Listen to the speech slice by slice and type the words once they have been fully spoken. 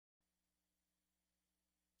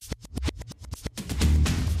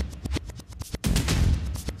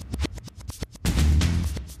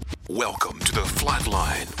Welcome to The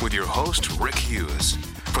Flatline with your host, Rick Hughes.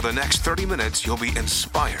 For the next 30 minutes, you'll be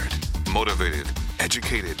inspired, motivated,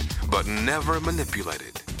 educated, but never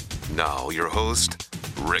manipulated. Now, your host,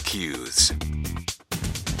 Rick Hughes.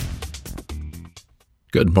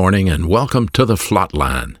 Good morning and welcome to The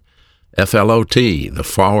Flatline. FLOT, the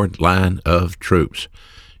forward line of troops.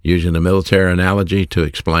 Using a military analogy to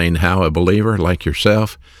explain how a believer like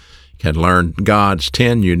yourself can learn God's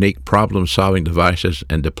 10 unique problem-solving devices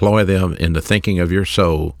and deploy them in the thinking of your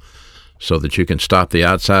soul so that you can stop the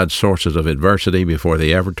outside sources of adversity before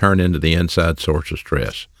they ever turn into the inside source of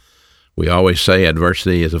stress. We always say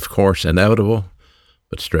adversity is, of course, inevitable,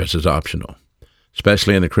 but stress is optional.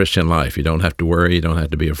 Especially in the Christian life, you don't have to worry, you don't have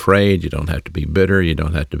to be afraid, you don't have to be bitter, you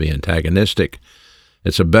don't have to be antagonistic.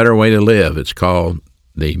 It's a better way to live. It's called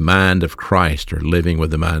the mind of Christ, or living with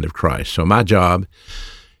the mind of Christ. So my job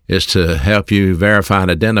is to help you verify and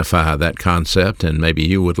identify that concept, and maybe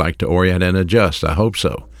you would like to orient and adjust. I hope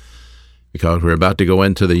so, because we're about to go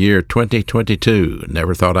into the year 2022.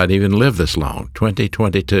 Never thought I'd even live this long.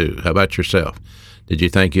 2022. How about yourself? Did you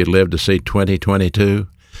think you'd live to see 2022?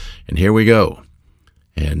 And here we go.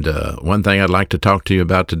 And one thing I'd like to talk to you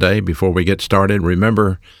about today before we get started,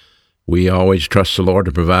 remember, we always trust the Lord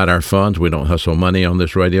to provide our funds. We don't hustle money on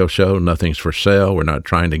this radio show. Nothing's for sale. We're not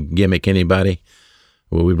trying to gimmick anybody.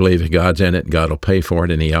 Well, we believe if God's in it, God will pay for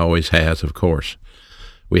it, and He always has, of course.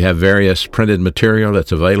 We have various printed material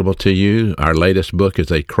that's available to you. Our latest book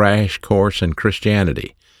is a crash course in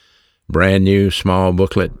Christianity. Brand new, small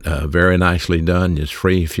booklet, very nicely done. It's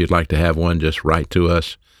free. If you'd like to have one, just write to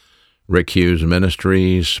us. Rick Hughes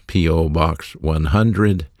Ministries, P.O. Box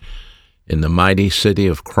 100, in the mighty city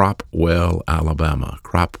of Cropwell, Alabama.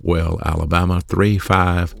 Cropwell, Alabama,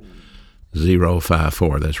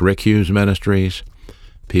 35054. That's Rick Hughes Ministries,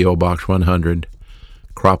 P.O. Box 100,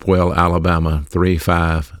 Cropwell, Alabama,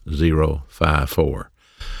 35054.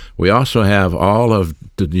 We also have all of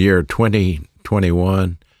the year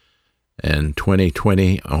 2021 and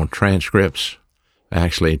 2020 on transcripts.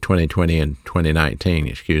 Actually, 2020 and 2019,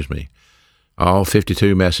 excuse me. All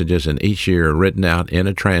 52 messages in each year written out in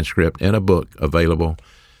a transcript in a book available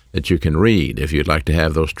that you can read. If you'd like to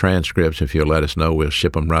have those transcripts, if you'll let us know, we'll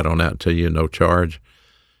ship them right on out to you, no charge.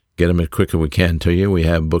 Get them as quick as we can to you. We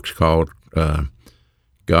have books called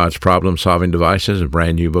God's Problem-Solving Devices, a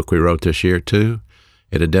brand new book we wrote this year, too.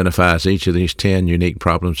 It identifies each of these 10 unique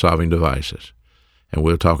problem-solving devices, and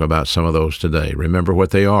we'll talk about some of those today. Remember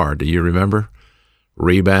what they are. Do you remember?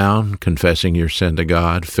 Rebound, confessing your sin to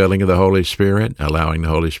God, filling of the Holy Spirit, allowing the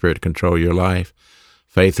Holy Spirit to control your life,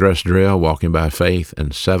 faith thrust drill, walking by faith,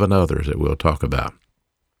 and 7 others that we'll talk about.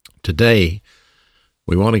 Today,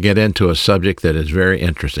 we want to get into a subject that is very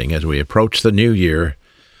interesting. As we approach the new year,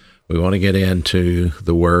 we want to get into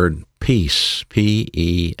the word peace,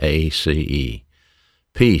 P-E-A-C-E.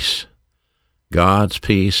 Peace. God's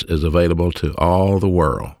peace is available to all the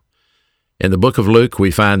world. In the book of Luke, we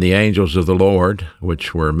find the angels of the Lord,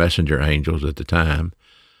 which were messenger angels at the time,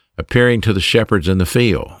 appearing to the shepherds in the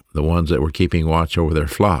field, the ones that were keeping watch over their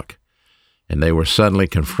flock. And they were suddenly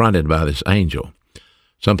confronted by this angel.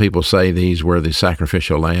 Some people say these were the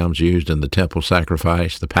sacrificial lambs used in the temple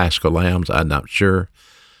sacrifice, the Paschal lambs. I'm not sure.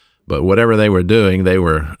 But whatever they were doing, they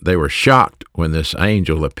were shocked when this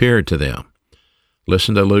angel appeared to them.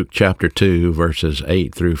 Listen to Luke chapter 2, verses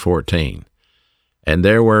 8 through 14. And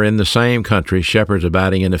there were in the same country shepherds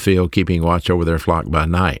abiding in the field, keeping watch over their flock by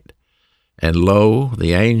night. And lo,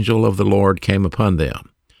 the angel of the Lord came upon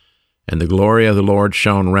them, and the glory of the Lord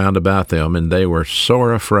shone round about them, and they were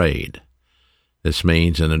sore afraid. This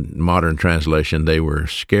means, in a modern translation, they were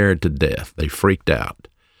scared to death. They freaked out.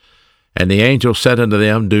 And the angel said unto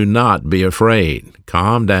them, Do not be afraid.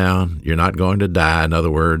 Calm down. You're not going to die. In other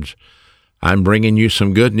words, I'm bringing you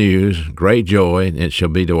some good news, great joy, and it shall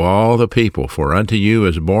be to all the people. For unto you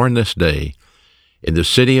is born this day in the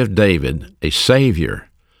city of David a Savior,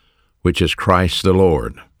 which is Christ the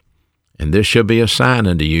Lord. And this shall be a sign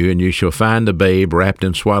unto you, and you shall find the babe wrapped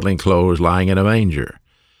in swaddling clothes, lying in a manger.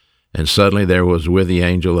 And suddenly there was with the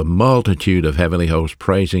angel a multitude of heavenly hosts,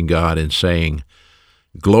 praising God and saying,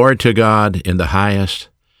 Glory to God in the highest,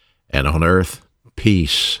 and on earth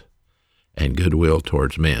peace and goodwill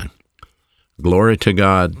towards men. Glory to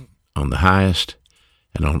God on the highest,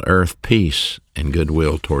 and on earth peace and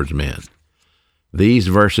goodwill towards men. These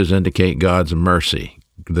verses indicate God's mercy.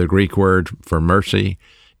 The Greek word for mercy,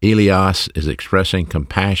 eleos, is expressing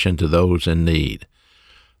compassion to those in need,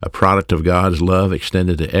 a product of God's love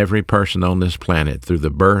extended to every person on this planet through the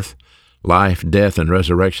birth, life, death, and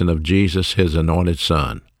resurrection of Jesus, His anointed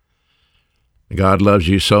Son. God loves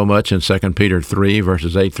you so much in 2 Peter 3,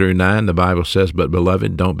 verses 8 through 9, the Bible says, "But,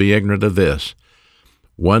 beloved, don't be ignorant of this.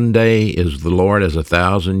 One day is the Lord as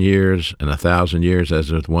 1,000 years, and 1,000 years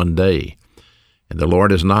as with one day. And the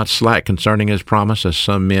Lord is not slack concerning his promise, as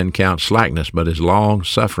some men count slackness, but is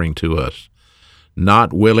long-suffering to us,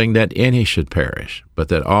 not willing that any should perish, but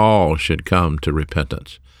that all should come to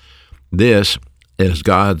repentance." This is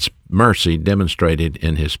God's mercy demonstrated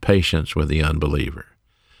in his patience with the unbeliever.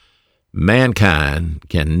 Mankind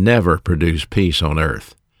can never produce peace on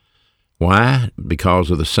earth. Why?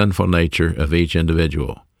 Because of the sinful nature of each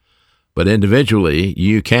individual. But individually,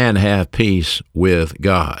 you can have peace with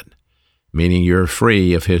God, meaning you're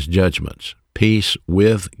free of his judgments. Peace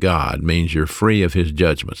with God means you're free of his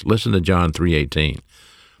judgments. Listen to John 3:18.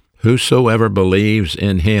 "Whosoever believes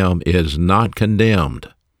in him is not condemned,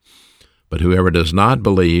 but whoever does not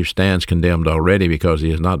believe stands condemned already, because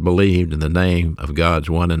he has not believed in the name of God's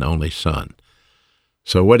one and only Son."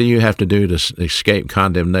 So what do you have to do to escape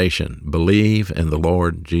condemnation? Believe in the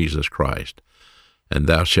Lord Jesus Christ, and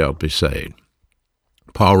thou shalt be saved.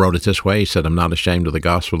 Paul wrote it this way. He said, "I'm not ashamed of the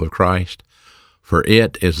gospel of Christ, for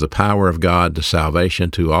it is the power of God to salvation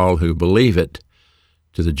to all who believe it,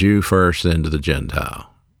 to the Jew first, then to the Gentile."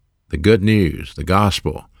 The good news, the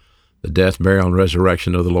gospel, the death, burial, and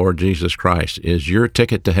resurrection of the Lord Jesus Christ is your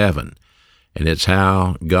ticket to heaven, and it's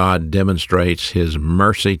how God demonstrates his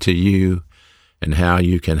mercy to you and how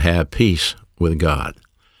you can have peace with God.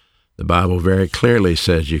 The Bible very clearly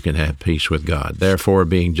says you can have peace with God. Therefore,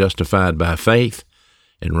 being justified by faith,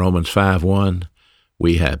 in Romans 5:1,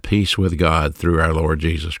 we have peace with God through our Lord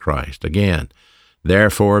Jesus Christ. Again,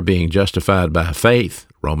 therefore, being justified by faith,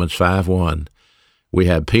 Romans 5:1, we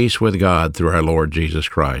have peace with God through our Lord Jesus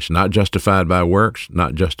Christ. Not justified by works,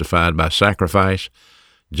 not justified by sacrifice,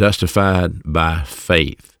 justified by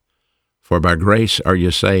faith. For by grace are you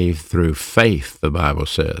saved through faith, the Bible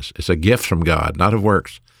says. It's a gift from God, not of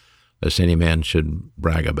works, lest any man should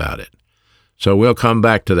brag about it. So we'll come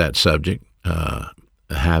back to that subject,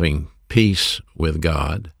 having peace with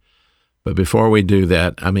God. But before we do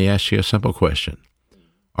that, let me ask you a simple question.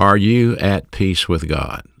 Are you at peace with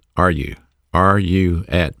God? Are you? Are you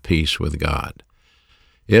at peace with God?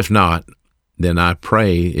 If not, then I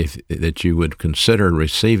pray that you would consider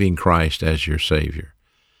receiving Christ as your Savior.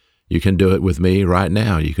 You can do it with me right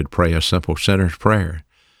now. You could pray a simple sinner's prayer.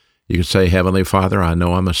 You could say, "Heavenly Father, I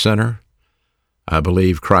know I'm a sinner. I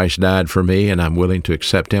believe Christ died for me, and I'm willing to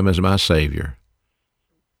accept him as my Savior."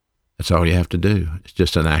 That's all you have to do. It's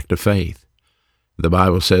just an act of faith. The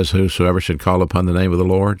Bible says, "Whosoever should call upon the name of the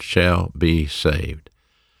Lord shall be saved."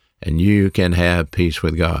 And you can have peace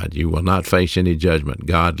with God. You will not face any judgment.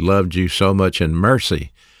 God loved you so much in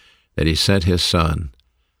mercy that he sent his Son,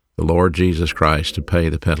 the Lord Jesus Christ, to pay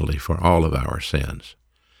the penalty for all of our sins.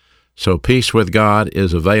 So peace with God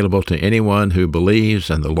is available to anyone who believes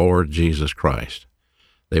in the Lord Jesus Christ.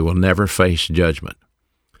 They will never face judgment.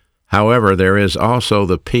 However, there is also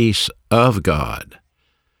the peace of God.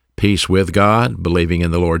 Peace with God, believing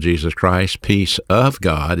in the Lord Jesus Christ. Peace of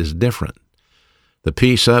God is different. The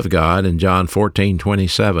peace of God in John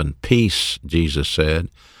 14:27, "Peace," Jesus said,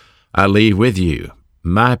 "I leave with you.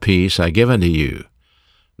 My peace I give unto you.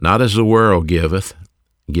 Not as the world giveth,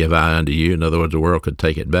 give I unto you." In other words, the world could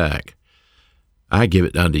take it back. "I give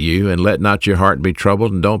it unto you, and let not your heart be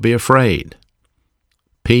troubled, and don't be afraid.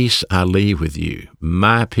 Peace I leave with you.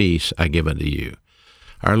 My peace I give unto you."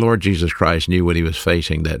 Our Lord Jesus Christ knew what he was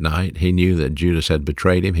facing that night. He knew that Judas had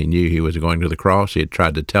betrayed him. He knew he was going to the cross. He had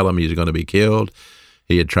tried to tell him he was going to be killed.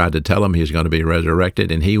 He had tried to tell him he was going to be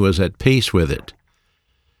resurrected, and he was at peace with it.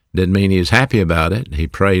 Didn't mean he was happy about it. He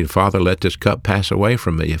prayed, "Father, let this cup pass away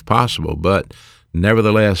from me if possible, but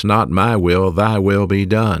nevertheless, not my will, thy will be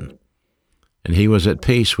done." And he was at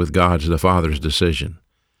peace with God's the Father's decision.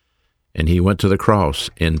 And he went to the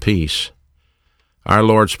cross in peace. Our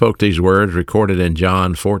Lord spoke these words recorded in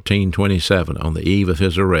John 14:27 on the eve of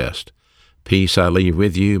his arrest. "Peace I leave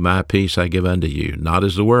with you, my peace I give unto you. Not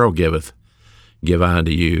as the world giveth, give I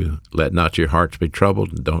unto you. Let not your hearts be troubled,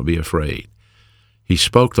 and don't be afraid." He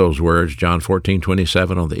spoke those words, John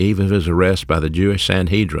 14:27, on the eve of his arrest by the Jewish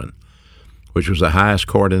Sanhedrin, which was the highest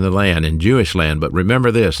court in the land, in Jewish land. But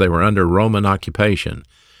remember this, they were under Roman occupation.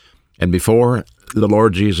 And before the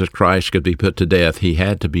Lord Jesus Christ could be put to death, he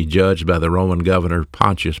had to be judged by the Roman governor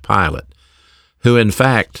Pontius Pilate, who in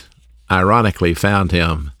fact, ironically, found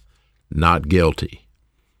him not guilty.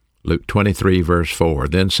 Luke 23, verse 4,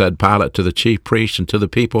 "Then said Pilate to the chief priests and to the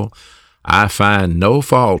people, I find no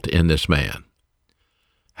fault in this man."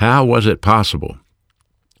 How was it possible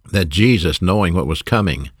that Jesus, knowing what was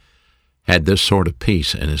coming, had this sort of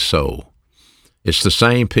peace in his soul? It's the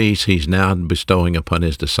same peace he's now bestowing upon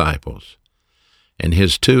his disciples. And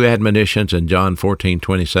his two admonitions in John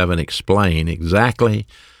 14:27 explain exactly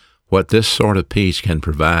what this sort of peace can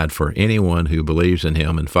provide for anyone who believes in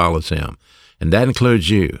him and follows him. And that includes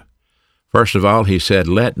you. First of all, he said,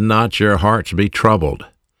 "Let not your hearts be troubled."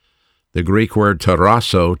 The Greek word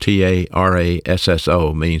tarasso,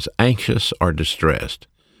 T-A-R-A-S-S-O, means anxious or distressed.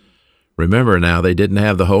 Remember now, they didn't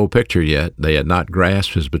have the whole picture yet. They had not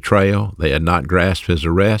grasped his betrayal. They had not grasped his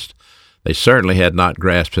arrest. They certainly had not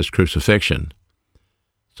grasped his crucifixion.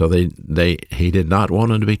 So he did not want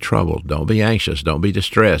them to be troubled. Don't be anxious. Don't be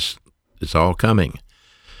distressed. It's all coming.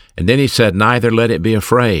 And then he said, "Neither let it be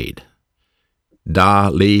afraid."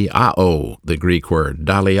 Daliao, the Greek word.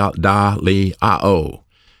 Daliao.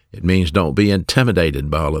 It means don't be intimidated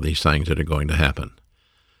by all of these things that are going to happen.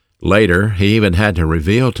 Later, he even had to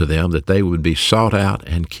reveal to them that they would be sought out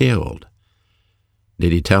and killed.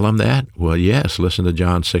 Did he tell them that? Well, yes. Listen to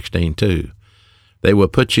John 16:2. They will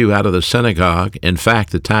put you out of the synagogue. In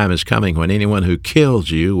fact, the time is coming when anyone who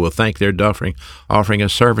kills you will think they're offering a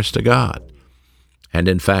service to God. And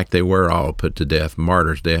in fact, they were all put to death,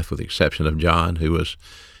 martyr's death, with the exception of John, who was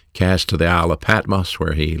cast to the Isle of Patmos,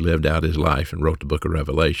 where he lived out his life and wrote the book of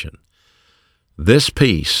Revelation. This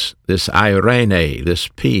peace, this eirene, this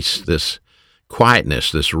peace, this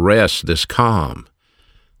quietness, this rest, this calm,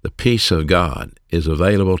 the peace of God is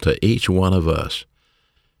available to each one of us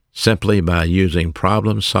simply by using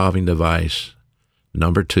problem-solving device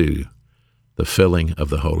number 2, the filling of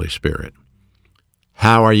the Holy Spirit.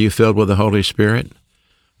 How are you filled with the Holy Spirit?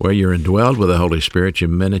 Well, you're indwelled with the Holy Spirit the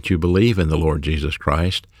minute you believe in the Lord Jesus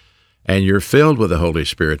Christ, and you're filled with the Holy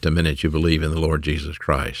Spirit the minute you believe in the Lord Jesus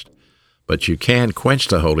Christ. But you can quench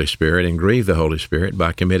the Holy Spirit and grieve the Holy Spirit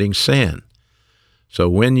by committing sin. So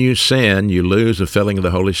when you sin, you lose the filling of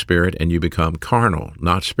the Holy Spirit and you become carnal,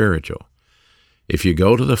 not spiritual. If you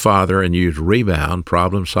go to the Father and use rebound,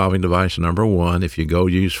 problem-solving device number 1, if you go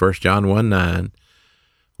use 1 John 1:9,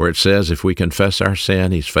 where it says if we confess our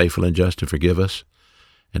sin, he's faithful and just to forgive us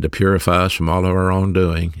and to purify us from all of our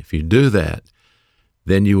wrongdoing. If you do that,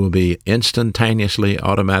 then you will be instantaneously,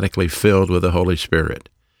 automatically filled with the Holy Spirit.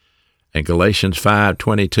 And Galatians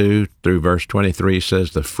 5:22 through verse 23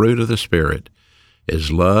 says the fruit of the Spirit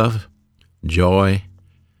is love, joy,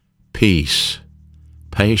 peace,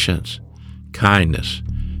 patience, kindness,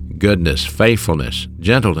 goodness, faithfulness,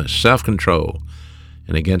 gentleness, self-control,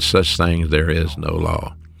 and against such things there is no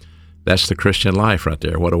law. That's the Christian life right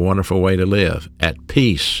there. What a wonderful way to live. At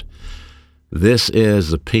peace. This is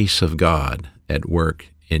the peace of God at work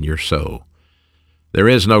in your soul. There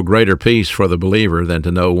is no greater peace for the believer than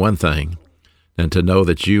to know one thing, than to know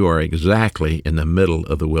that you are exactly in the middle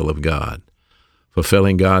of the will of God,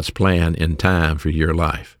 fulfilling God's plan in time for your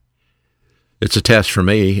life. It's a test for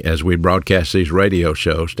me as we broadcast these radio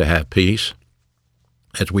shows to have peace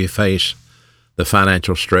as we face the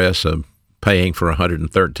financial stress of paying for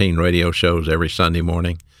 113 radio shows every Sunday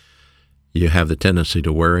morning. You have the tendency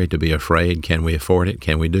to worry, to be afraid. Can we afford it?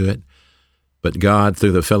 Can we do it? But God,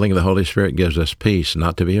 through the filling of the Holy Spirit, gives us peace,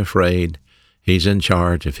 not to be afraid. He's in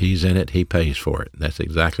charge. If he's in it, he pays for it. That's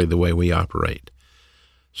exactly the way we operate.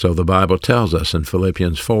 So the Bible tells us in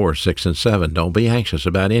Philippians 4:6 and 7, don't be anxious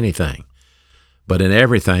about anything, but in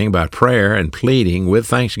everything, by prayer and pleading with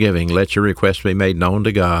thanksgiving, let your requests be made known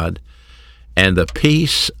to God, and the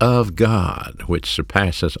peace of God, which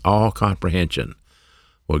surpasses all comprehension,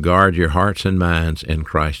 will guard your hearts and minds in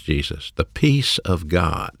Christ Jesus. The peace of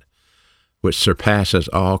God, which surpasses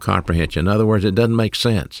all comprehension. In other words, it doesn't make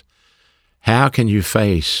sense. How can you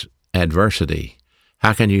face adversity?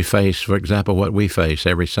 How can you face, for example, what we face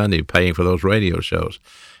every Sunday, paying for those radio shows,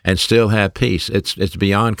 and still have peace? It's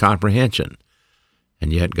beyond comprehension.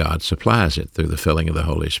 And yet God supplies it through the filling of the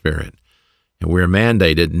Holy Spirit. And we're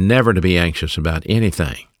mandated never to be anxious about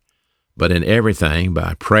anything, but in everything,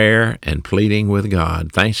 by prayer and pleading with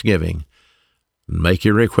God, thanksgiving, make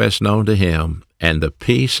your requests known to him, and the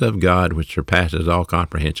peace of God, which surpasses all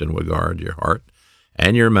comprehension, will guard your heart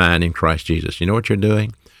and your mind in Christ Jesus. You know what you're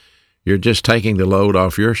doing? You're just taking the load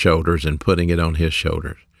off your shoulders and putting it on his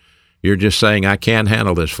shoulders. You're just saying, I can't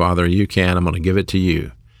handle this, Father. You can. I'm going to give it to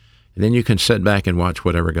you. And then you can sit back and watch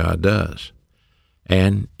whatever God does.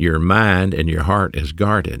 And your mind and your heart is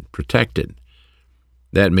guarded, protected.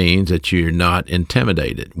 That means that you're not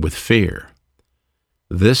intimidated with fear.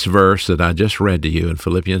 This verse that I just read to you in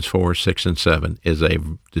Philippians 4:6 and 7 is a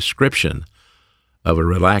description of a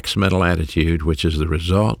relaxed mental attitude, which is the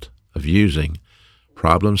result of using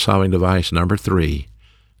problem-solving device number 3,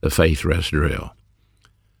 the faith rest drill.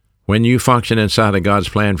 When you function inside of God's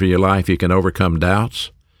plan for your life, you can overcome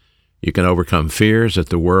doubts, You can overcome fears that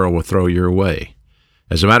the world will throw your way.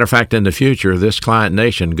 As a matter of fact, in the future, this client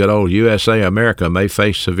nation, good old USA, America, may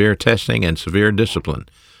face severe testing and severe discipline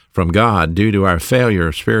from God due to our failure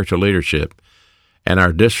of spiritual leadership and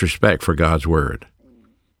our disrespect for God's Word.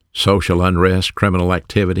 Social unrest, criminal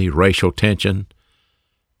activity, racial tension,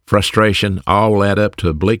 frustration all add up to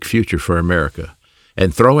a bleak future for America.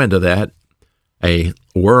 And throw into that a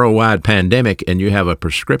worldwide pandemic, and you have a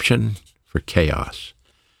prescription for chaos.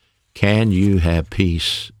 Can you have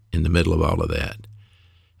peace in the middle of all of that?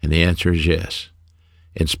 And the answer is yes.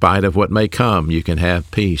 In spite of what may come, you can have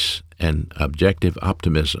peace and objective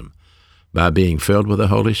optimism by being filled with the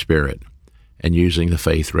Holy Spirit and using the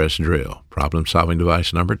faith rest drill. Problem-solving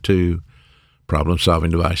device number 2, problem-solving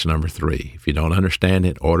device number 3. If you don't understand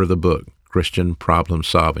it, order the book, Christian Problem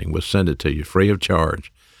Solving. We'll send it to you free of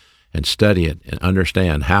charge, and study it and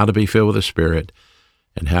understand how to be filled with the Spirit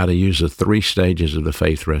and how to use the 3 stages of the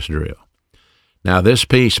faith rest drill. Now, this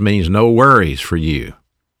peace means no worries for you.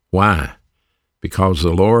 Why? Because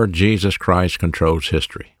the Lord Jesus Christ controls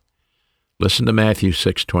history. Listen to Matthew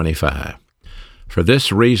 6:25. For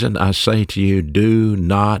this reason I say to you, do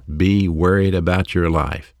not be worried about your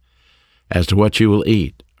life, as to what you will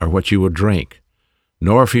eat or what you will drink,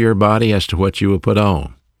 nor for your body as to what you will put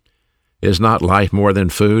on. Is not life more than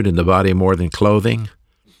food, and the body more than clothing?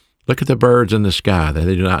 Look at the birds in the sky.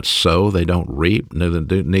 They do not sow, they don't reap, neither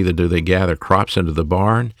do they gather crops into the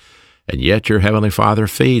barn, and yet your heavenly Father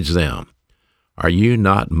feeds them. Are you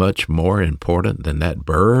not much more important than that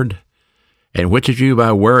bird? And which of you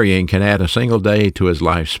by worrying can add a single day to his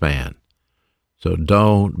lifespan? So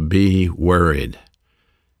don't be worried.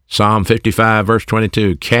 Psalm 55, verse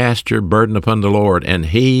 22, cast your burden upon the Lord, and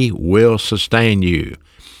he will sustain you.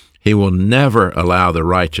 He will never allow the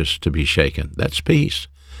righteous to be shaken. That's peace.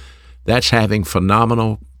 That's having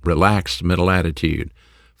phenomenal, relaxed mental attitude,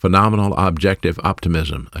 phenomenal objective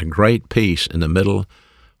optimism, a great peace in the middle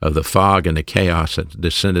of the fog and the chaos that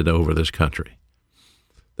descended over this country.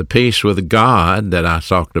 The peace with God that I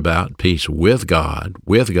talked about, peace with God,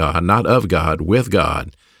 not of God, with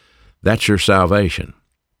God, that's your salvation.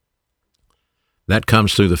 That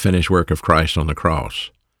comes through the finished work of Christ on the cross.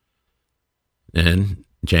 And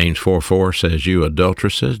James 4:4 says, you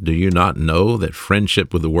adulteresses, do you not know that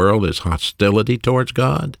friendship with the world is hostility towards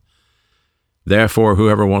God? Therefore,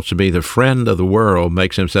 whoever wants to be the friend of the world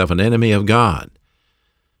makes himself an enemy of God.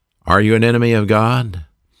 Are you an enemy of God?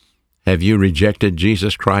 Have you rejected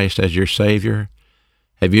Jesus Christ as your Savior?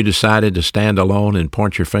 Have you decided to stand alone and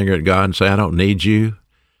point your finger at God and say, I don't need you?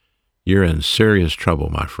 You're in serious trouble,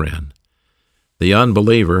 my friend. The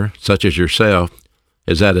unbeliever, such as yourself,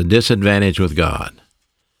 is at a disadvantage with God.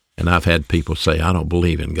 And I've had people say, I don't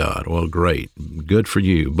believe in God. Well, great. Good for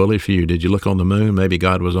you. Bully for you. Did you look on the moon? Maybe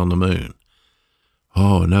God was on the moon.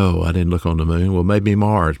 Oh, no, I didn't look on the moon. Well, maybe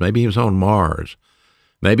Mars. Maybe he was on Mars.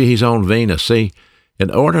 Maybe he's on Venus. See,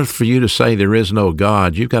 in order for you to say there is no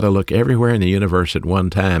God, you've got to look everywhere in the universe at one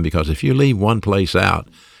time, because if you leave one place out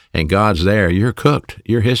and God's there, you're cooked.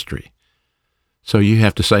 You're history. So you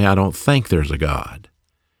have to say, I don't think there's a God.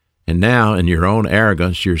 And now, in your own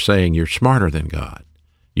arrogance, you're saying you're smarter than God.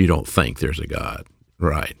 You don't think there's a God.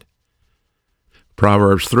 Right.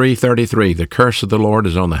 Proverbs 3:33, the curse of the Lord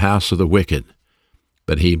is on the house of the wicked,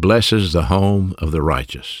 but he blesses the home of the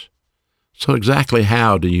righteous. So exactly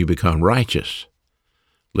how do you become righteous?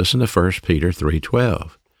 Listen to 1 Peter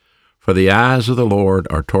 3:12. For the eyes of the Lord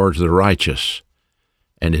are towards the righteous,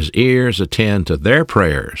 and his ears attend to their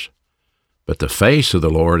prayers, but the face of the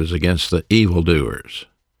Lord is against the evildoers.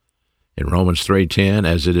 In Romans 3:10,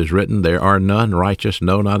 as it is written, there are none righteous,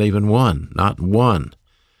 no, not even one, not one.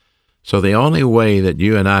 So the only way that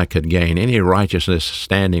you and I could gain any righteousness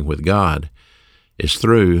standing with God is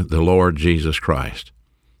through the Lord Jesus Christ.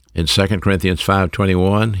 In 2 Corinthians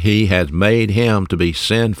 5:21, he has made him to be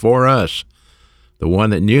sin for us, the one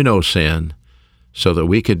that knew no sin, so that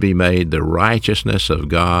we could be made the righteousness of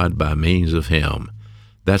God by means of him.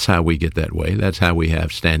 That's how we get that way. That's how we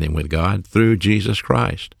have standing with God, through Jesus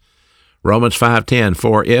Christ. Romans 5:10,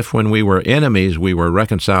 for if when we were enemies we were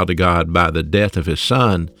reconciled to God by the death of his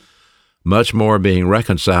Son, much more being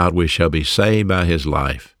reconciled we shall be saved by his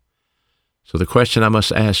life. So the question I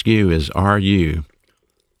must ask you is, are you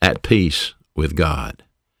at peace with God?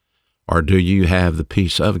 Or do you have the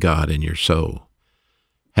peace of God in your soul?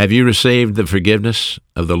 Have you received the forgiveness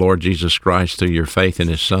of the Lord Jesus Christ through your faith in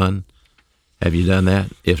his Son? Have you done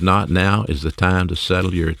that? If not, now is the time to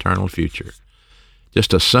settle your eternal future.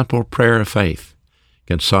 Just a simple prayer of faith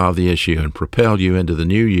can solve the issue and propel you into the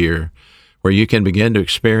new year, where you can begin to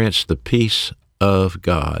experience the peace of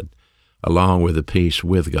God along with the peace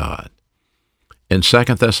with God. In 2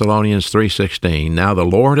 Thessalonians 3:16, now the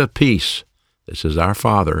Lord of peace, this is our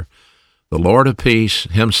Father, the Lord of peace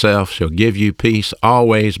himself shall give you peace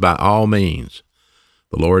always by all means.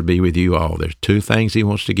 The Lord be with you all. There's two things he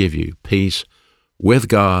wants to give you, peace with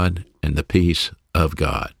God and the peace of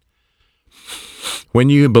God. When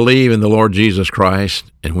you believe in the Lord Jesus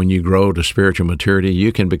Christ and when you grow to spiritual maturity,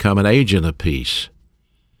 you can become an agent of peace.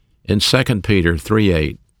 In 2 Peter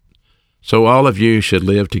 3:8, so all of you should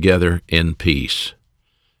live together in peace.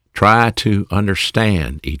 Try to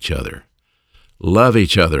understand each other. Love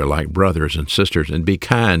each other like brothers and sisters and be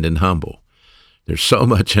kind and humble. There's so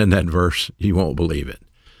much in that verse, you won't believe it.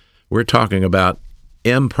 We're talking about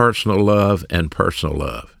impersonal love and personal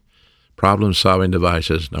love. Problem-solving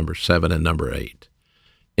devices, number 7 and number 8.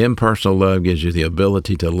 Impersonal love gives you the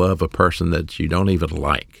ability to love a person that you don't even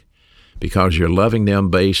like because you're loving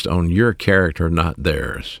them based on your character, not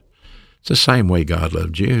theirs. It's the same way God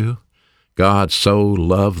loved you. God so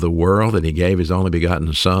loved the world that he gave his only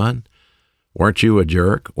begotten Son. Weren't you a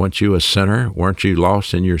jerk? Weren't you a sinner? Weren't you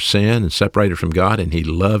lost in your sin and separated from God, and he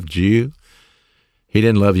loved you? He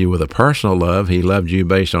didn't love you with a personal love. He loved you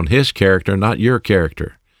based on his character, not your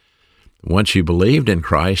character. Once you believed in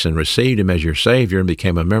Christ and received him as your Savior and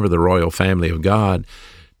became a member of the royal family of God,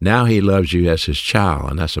 now he loves you as his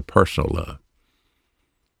child, and that's a personal love.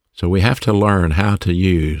 So we have to learn how to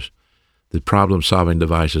use the problem-solving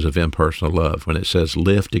devices of impersonal love. When it says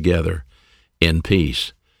live together in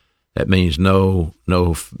peace, that means no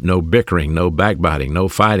bickering, no backbiting, no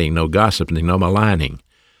fighting, no gossiping, no maligning.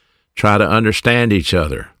 Try to understand each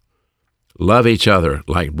other. Love each other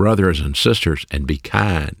like brothers and sisters, and be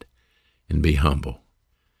kind and be humble.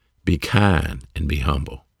 Be kind and be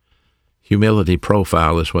humble. Humility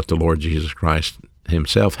profile is what the Lord Jesus Christ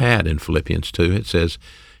himself had in Philippians 2. It says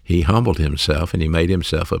he humbled himself and he made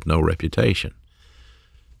himself of no reputation.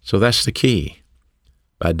 So that's the key.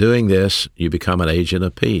 By doing this, you become an agent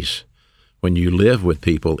of peace. When you live with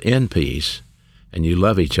people in peace and you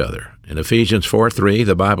love each other. In Ephesians 4:3,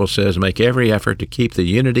 the Bible says, make every effort to keep the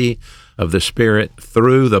unity of the Spirit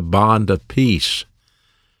through the bond of peace.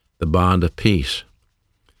 The bond of peace.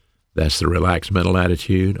 That's the relaxed mental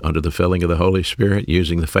attitude under the filling of the Holy Spirit,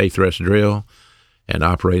 using the faith rest drill, and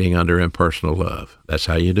operating under impersonal love. That's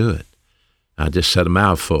how you do it. I just said a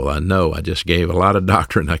mouthful. I know. I just gave a lot of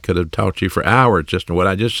doctrine. I could have taught you for hours just on what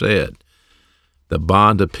I just said. The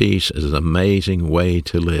bond of peace is an amazing way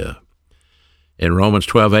to live. In Romans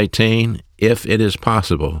 12:18, if it is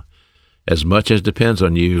possible, as much as depends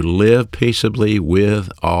on you, live peaceably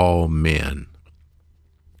with all men.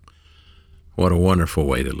 What a wonderful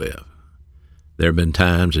way to live. There have been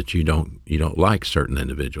times that you don't like certain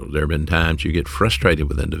individuals. There have been times you get frustrated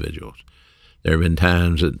with individuals. There have been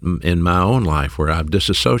times in my own life where I've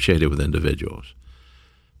disassociated with individuals.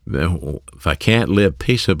 If I can't live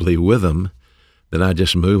peaceably with them, then I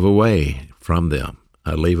just move away from them.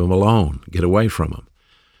 I leave them alone, get away from them.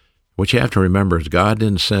 What you have to remember is God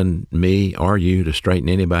didn't send me or you to straighten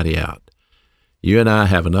anybody out. You and I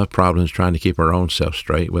have enough problems trying to keep our own self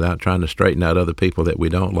straight without trying to straighten out other people that we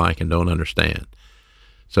don't like and don't understand.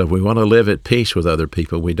 So if we want to live at peace with other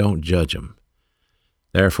people, we don't judge them.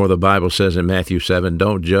 Therefore, the Bible says in Matthew 7,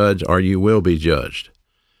 don't judge or you will be judged,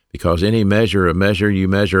 because any measure you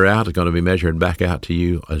measure out is going to be measured back out to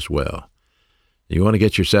you as well. You want to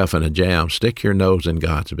get yourself in a jam, stick your nose in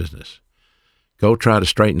God's business. Go try to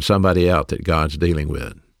straighten somebody out that God's dealing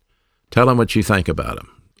with. Tell them what you think about them.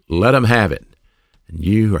 Let them have it. And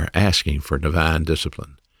you are asking for divine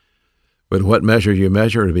discipline. With what measure you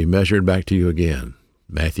measure, it will be measured back to you again.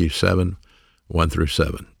 Matthew 7,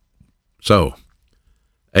 1-7. So,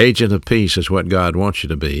 agent of peace is what God wants you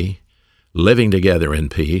to be, living together in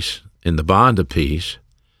peace, in the bond of peace.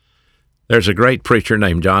 There's a great preacher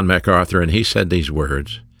named John MacArthur, and he said these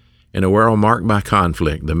words, in a world marked by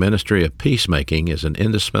conflict, the ministry of peacemaking is an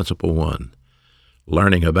indispensable one.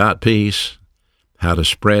 Learning about peace, how to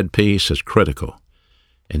spread peace is critical.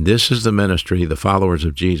 And this is the ministry the followers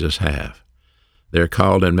of Jesus have. They're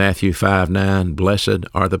called in Matthew 5:9, blessed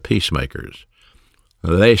are the peacemakers.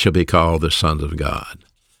 They shall be called the sons of God.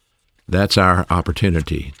 That's our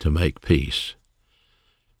opportunity to make peace.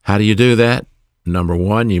 How do you do that? Number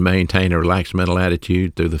one, you maintain a relaxed mental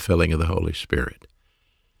attitude through the filling of the Holy Spirit.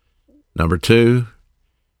 Number two,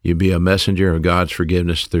 you be a messenger of God's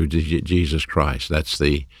forgiveness through Jesus Christ. That's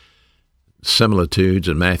the similitudes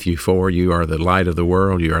in Matthew 4. You are the light of the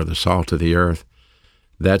world. You are the salt of the earth.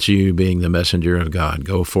 That's you being the messenger of God.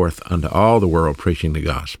 Go forth unto all the world preaching the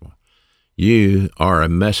gospel. You are a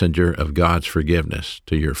messenger of God's forgiveness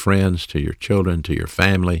to your friends, to your children, to your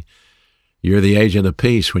family. You're the agent of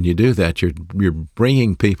peace. When you do that, you're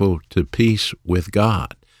bringing people to peace with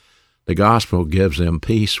God. The gospel gives them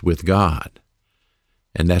peace with God.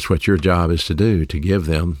 And that's what your job is to do, to give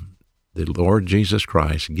them the Lord Jesus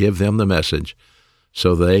Christ, give them the message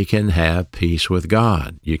so they can have peace with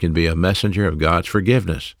God. You can be a messenger of God's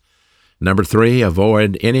forgiveness. Number 3,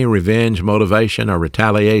 avoid any revenge, motivation, or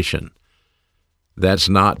retaliation. That's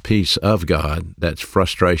not peace of God. That's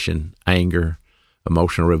frustration, anger,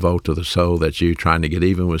 emotional revolt of the soul. That's you trying to get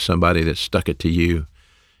even with somebody that stuck it to you.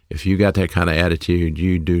 If you got that kind of attitude,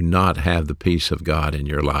 you do not have the peace of God in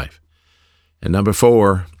your life. And number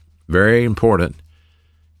 4, very important,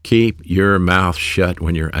 keep your mouth shut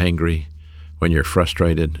when you're angry, when you're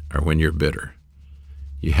frustrated, or when you're bitter.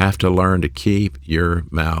 You have to learn to keep your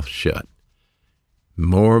mouth shut.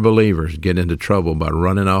 More believers get into trouble by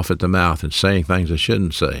running off at the mouth and saying things they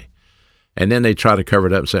shouldn't say. And then they try to cover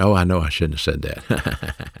it up and say, oh, I know I shouldn't have said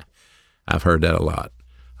that. I've heard that a lot.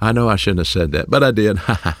 I know I shouldn't have said that, but I did.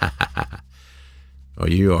 Oh,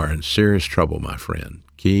 you are in serious trouble, my friend.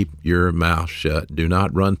 Keep your mouth shut. Do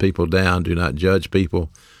not run people down. Do not judge people.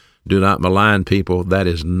 Do not malign people. That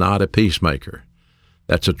is not a peacemaker.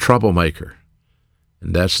 That's a troublemaker.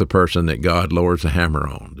 And that's the person that God lowers the hammer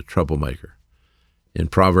on, the troublemaker. In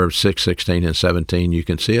Proverbs 6:16 and 17, you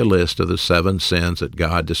can see a list of the 7 sins that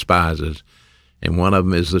God despises, and one of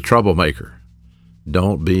them is the troublemaker.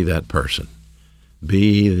 Don't be that person.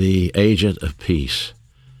 Be the agent of peace.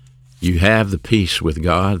 You have the peace with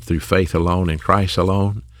God through faith alone in Christ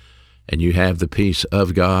alone, and you have the peace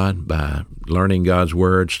of God by learning God's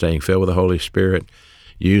Word, staying filled with the Holy Spirit,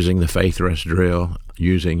 using the faith rest drill,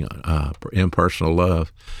 using impersonal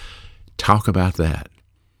love. Talk about that.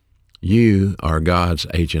 You are God's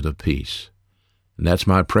agent of peace. And that's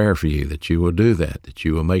my prayer for you, that you will do that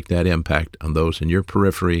you will make that impact on those in your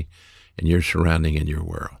periphery and your surrounding in your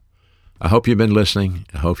world. I hope you've been listening.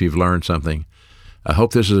 I hope you've learned something. I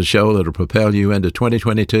hope this is a show that will propel you into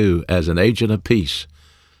 2022 as an agent of peace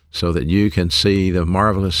so that you can see the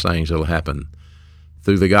marvelous things that will happen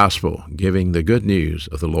through the gospel, giving the good news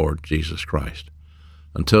of the Lord Jesus Christ.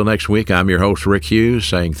 Until next week, I'm your host, Rick Hughes,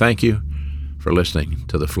 saying thank you for listening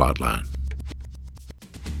to The Floodline.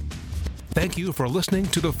 Thank you for listening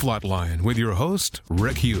to The Floodline with your host,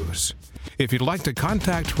 Rick Hughes. If you'd like to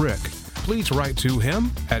contact Rick, please write to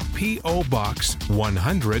him at P.O. Box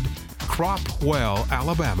 100, Cropwell,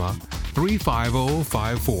 Alabama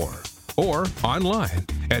 35054, or online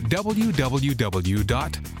at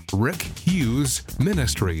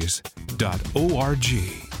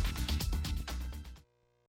www.rickhughesministries.org.